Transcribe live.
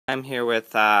I'm here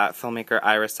with filmmaker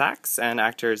Ira Sachs and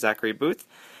actor Zachary Booth.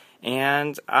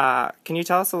 And can you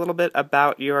tell us a little bit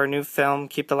about your new film,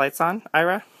 Keep the Lights On,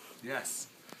 Ira? Yes.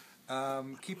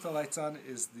 Keep the Lights On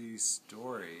is the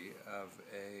story of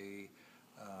a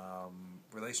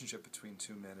relationship between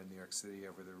two men in New York City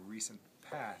over the recent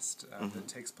past that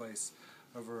takes place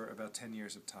over about 10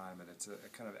 years of time, and it's a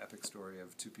kind of epic story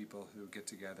of two people who get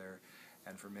together,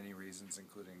 and for many reasons,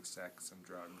 including sex and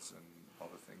drugs and all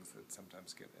the things that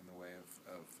sometimes get in the way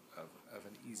of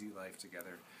an easy life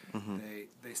together,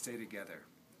 they stay together.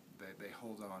 They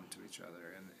hold on to each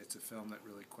other, and it's a film that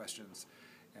really questions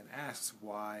and asks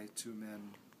why two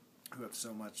men who have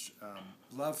so much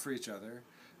love for each other,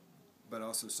 but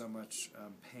also so much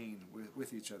pain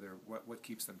with each other, what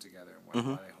keeps them together and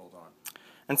why they hold on.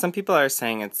 And some people are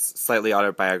saying it's slightly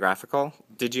autobiographical.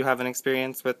 Did you have an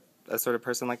experience with a sort of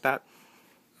person like that?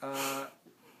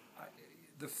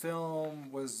 The film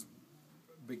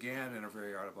began in a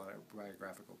very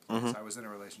autobiographical place. I was in a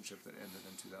relationship that ended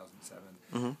in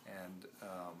 2007, and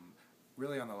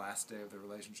really on the last day of the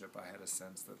relationship, I had a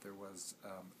sense that there was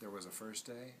a first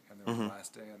day, and there was a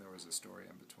last day, and there was a story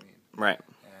in between. Right.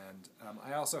 And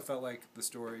I also felt like the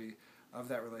story of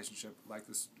that relationship, like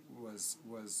this,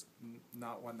 was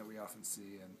not one that we often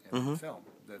see in the film.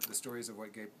 The stories of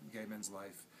what gay men's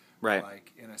life. Right.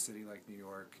 Like in a city like New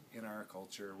York, in our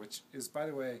culture, which is, by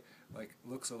the way, like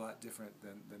looks a lot different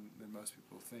than most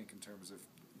people think in terms of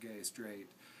gay, straight,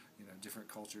 different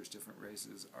cultures, different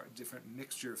races, different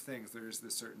mixture of things. There is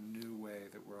this certain new way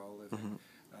that we're all living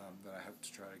that I hope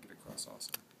to try to get across also.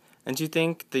 And do you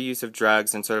think the use of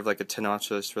drugs and sort of like a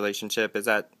tumultuous relationship, is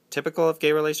that typical of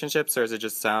gay relationships, or is it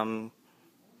just some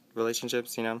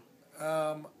relationships,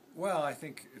 Well, I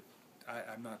think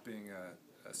I'm not being a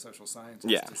social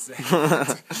scientist to say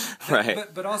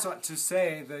right. But also to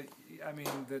say that, I mean,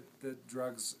 that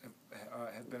drugs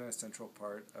have been a central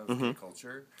part of gay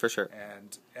culture. For sure.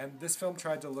 And this film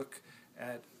tried to look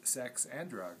at sex and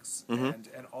drugs and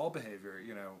all behavior,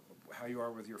 how you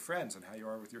are with your friends and how you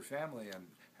are with your family and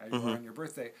how you are on your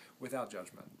birthday, without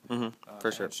judgment.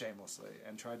 For sure. And shamelessly,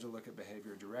 and tried to look at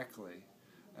behavior directly.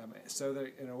 So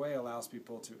that, in a way, allows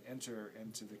people to enter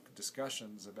into the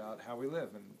discussions about how we live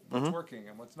and what's working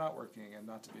and what's not working, and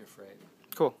not to be afraid.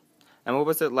 Cool. And what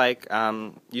was it like?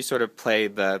 You sort of play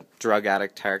the drug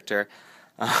addict character.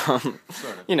 Sort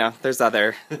of. There's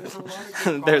other. There's a lot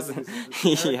of good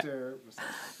qualities.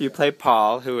 You play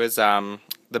Paul, who is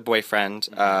the boyfriend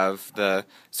of the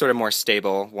sort of more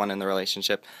stable one in the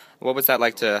relationship. What was that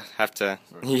like to have to?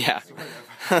 Yeah.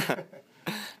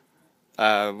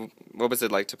 What was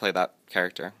it like to play that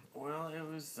character? Well,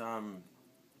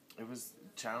 it was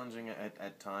challenging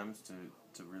at times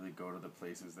to really go to the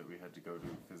places that we had to go to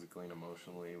physically and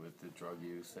emotionally with the drug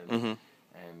use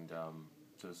and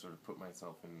to sort of put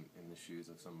myself in the shoes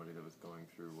of somebody that was going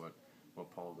through what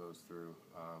Paul goes through.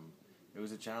 It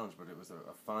was a challenge, but it was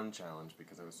a fun challenge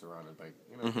because I was surrounded by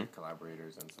great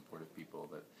collaborators and supportive people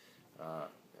that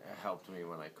helped me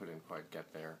when I couldn't quite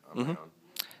get there on my own.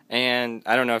 And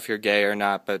I don't know if you're gay or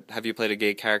not, but have you played a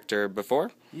gay character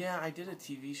before? Yeah, I did a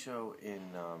TV show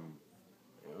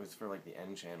it was for like the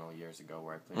N Channel years ago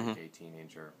where I played a gay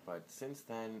teenager. But since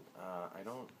then, I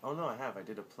don't. Oh no, I have. I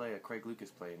did a Craig Lucas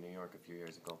play in New York a few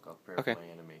years ago called Prayer for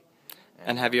My Enemy.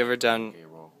 And have you ever done?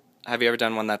 Have you ever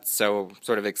done one that's so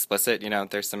sort of explicit?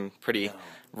 There's some pretty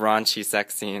raunchy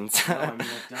sex scenes. No, I mean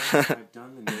I've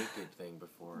done the naked thing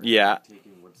before. Yeah.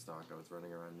 Taking Woodstock, I was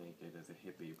running around naked as a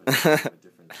hippie, but in a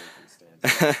different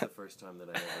circumstance. So that's the first time that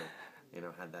I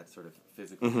ever, had that sort of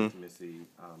physical intimacy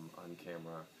on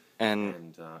camera.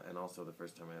 And also the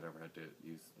first time I ever had to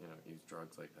use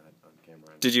drugs like that on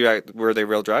camera. Did you? Were they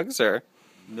real drugs or?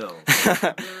 No.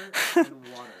 And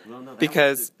water. Well, no,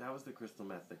 that was the crystal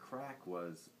meth. The crack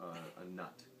was a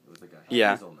nut. It was like a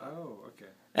hazelnut. Oh,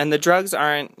 okay. And the drugs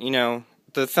aren't,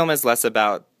 the film is less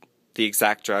about the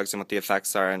exact drugs and what the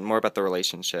effects are, and more about the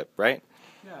relationship, right?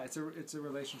 Yeah, it's a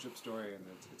relationship story, and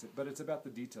but it's about the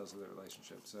details of the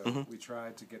relationship. So we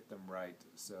tried to get them right.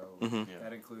 So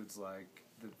that includes like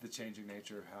the changing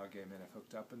nature of how gay men have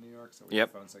hooked up in New York. So we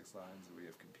have phone sex lines, we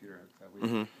have computer hooked up, we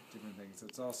have different things.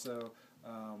 It's also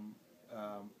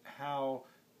how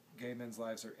gay men's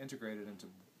lives are integrated into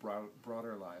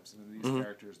broader lives. And these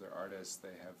characters, they're artists.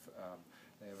 They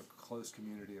have a close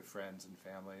community of friends and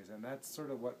families, and that's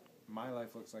sort of what my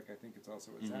life looks like. I think it's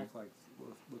also what Zach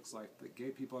looks like, the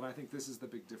gay people, and I think this is the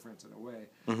big difference in a way.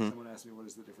 Someone asked me what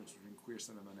is the difference between queer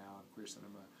cinema now and queer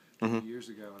cinema 20 years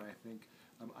ago, and I think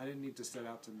I didn't need to set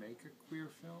out to make a queer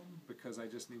film because I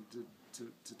just needed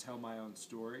to tell my own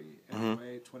story. In a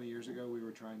way, 20 years ago, we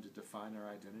were trying to define our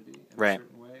identity in a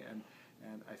certain way,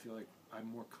 and I feel like I'm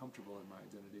more comfortable in my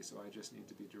identity, so I just need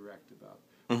to be direct about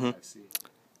what I see.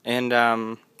 And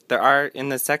there are, in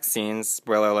the sex scenes,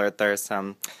 spoiler alert, there's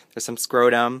some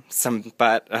scrotum, some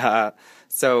butt.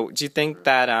 So do you think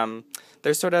that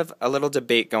there's sort of a little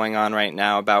debate going on right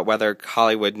now about whether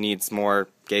Hollywood needs more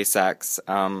gay sex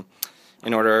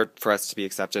in order for us to be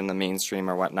accepted in the mainstream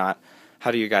or whatnot?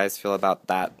 How do you guys feel about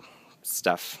that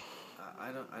stuff?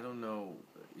 I don't know,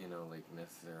 like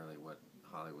necessarily what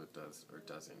Hollywood does or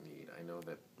doesn't need. I know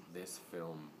that this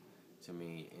film, to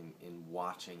me, in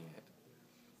watching it,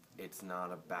 it's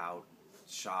not about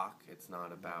shock. It's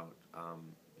not about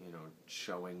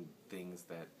showing things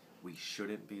that we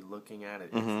shouldn't be looking at.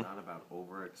 It's not about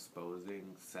overexposing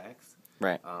sex.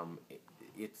 Right.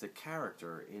 It's a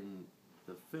character in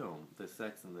the film, the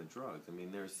sex and the drugs. I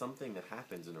mean, there's something that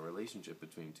happens in a relationship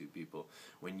between two people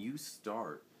when you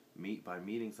start by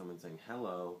meeting someone, saying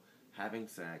hello, having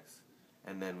sex,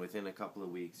 and then within a couple of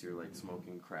weeks you're like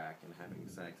smoking crack and having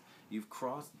sex. You've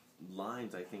crossed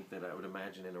lines, I think, that I would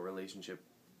imagine in a relationship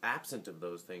absent of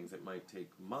those things it might take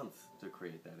months to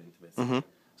create that intimacy.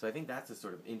 So I think that's a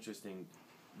sort of interesting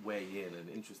way in, an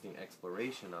interesting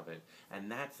exploration of it,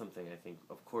 and that's something I think,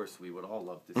 of course, we would all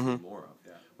love to see more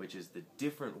of, which is the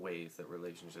different ways that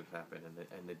relationships happen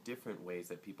and the different ways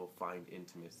that people find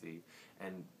intimacy,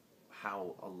 and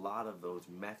how a lot of those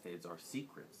methods are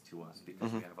secrets to us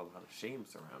because we have a lot of shame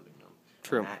surrounding them.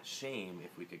 True. And that shame,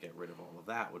 if we could get rid of all of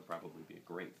that, would probably be a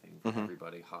great thing for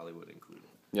everybody, Hollywood included.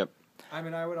 Yep. I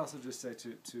mean, I would also just say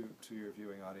to your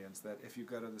viewing audience that if you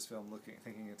go to this film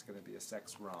thinking it's going to be a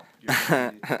sex romp,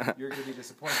 you're going to be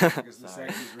disappointed because the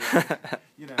sex is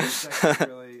really, the sex is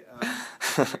really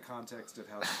in the context of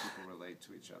how two people relate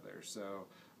to each other. So,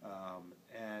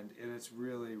 and it's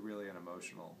really, really an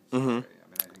emotional story. I mean,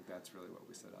 I think that's really what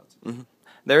we set out to do.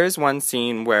 There is one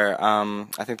scene where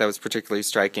I think that was particularly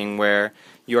striking, where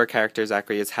your character,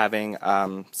 Zachary, is having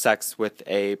sex with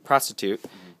a prostitute.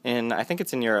 And I think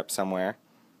it's in Europe somewhere.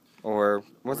 Or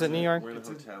was it New York? We're in a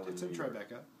hotel It's in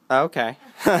Tribeca. Oh, okay.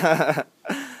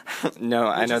 No,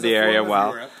 I know the area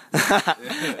well.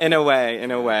 In a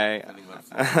way.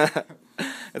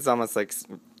 It's almost like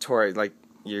tour, like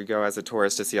you go as a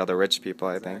tourist to see all the rich people,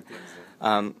 I think.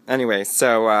 Anyway,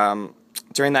 so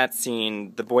during that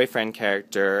scene, the boyfriend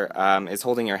character is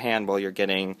holding your hand while you're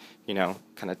getting,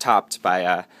 kind of topped by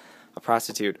a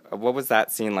prostitute. What was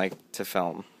that scene like to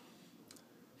film?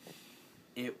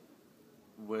 It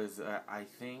was, I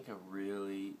think, a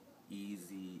really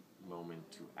easy moment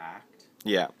to act.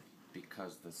 Yeah.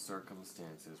 Because the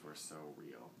circumstances were so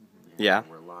real. Yeah.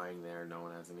 We're lying there, no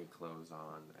one has any clothes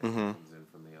on, and he comes in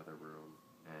from the other room.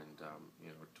 And,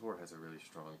 Tor has a really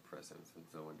strong presence, and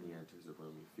so when he enters the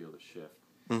room, you feel the shift.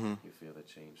 You feel the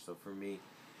change. So for me,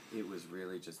 it was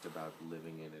really just about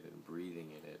living in it and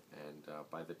breathing in it. And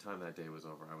by the time that day was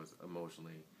over, I was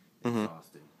emotionally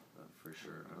exhausted, for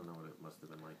sure. I don't know what it must have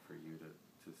been like for you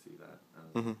to see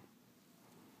that.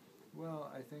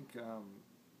 Well, I think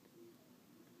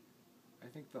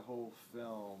the whole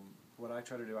film, what I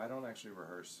try to do, I don't actually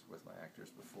rehearse with my actors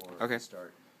before we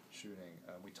start shooting.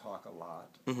 We talk a lot.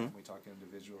 We talk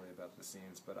individually about the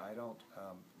scenes, but I don't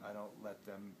let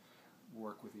them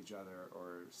work with each other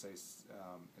or say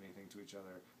anything to each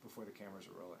other before the cameras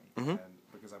are rolling. And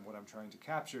because what I'm trying to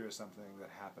capture is something that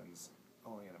happens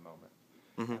only in a moment.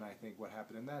 And I think what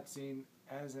happened in that scene,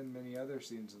 as in many other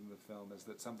scenes in the film, is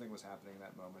that something was happening in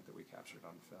that moment that we captured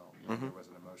on film. There was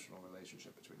an emotional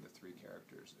relationship between the three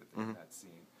characters in that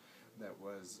scene that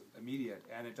was immediate,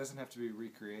 and it doesn't have to be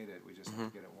recreated. We just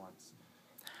have to get it once.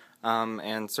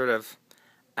 And sort of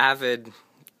avid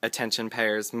attention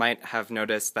payers might have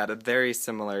noticed that a very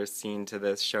similar scene to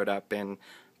this showed up in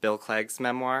Bill Clegg's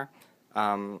memoir.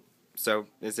 So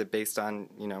is it based on,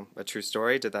 a true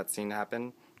story? Did that scene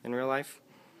happen in real life?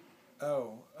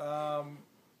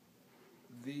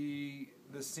 The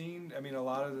scene, I mean, a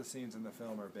lot of the scenes in the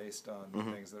film are based on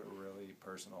things that are really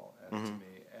personal to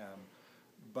me.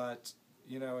 But,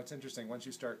 it's interesting. Once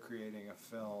you start creating a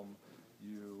film,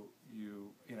 the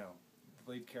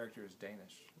lead character is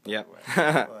Danish. Yep.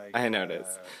 Like, I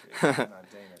noticed. He's not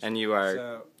Danish. And you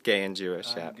are gay and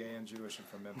Jewish, I'm gay and Jewish and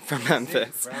from Memphis. From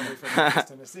Memphis. Proudly from Memphis,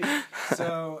 Tennessee.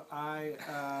 So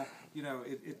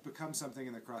it becomes something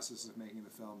in the process of making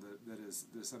the film there's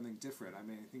something different. I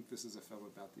mean, I think this is a film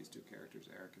about these two characters,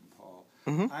 Eric and Paul.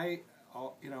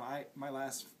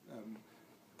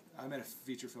 I made a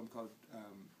feature film called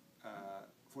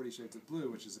 40 Shades of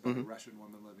Blue, which is about a Russian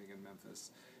woman living in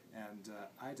Memphis, and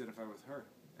I identify with her.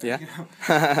 Yeah.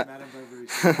 Madame Bovary.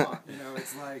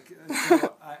 It's like,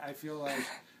 so I feel like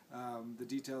the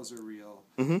details are real,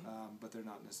 but they're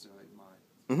not necessarily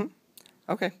mine.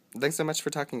 Okay. Thanks so much for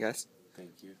talking, guys.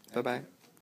 Thank you. Bye-bye.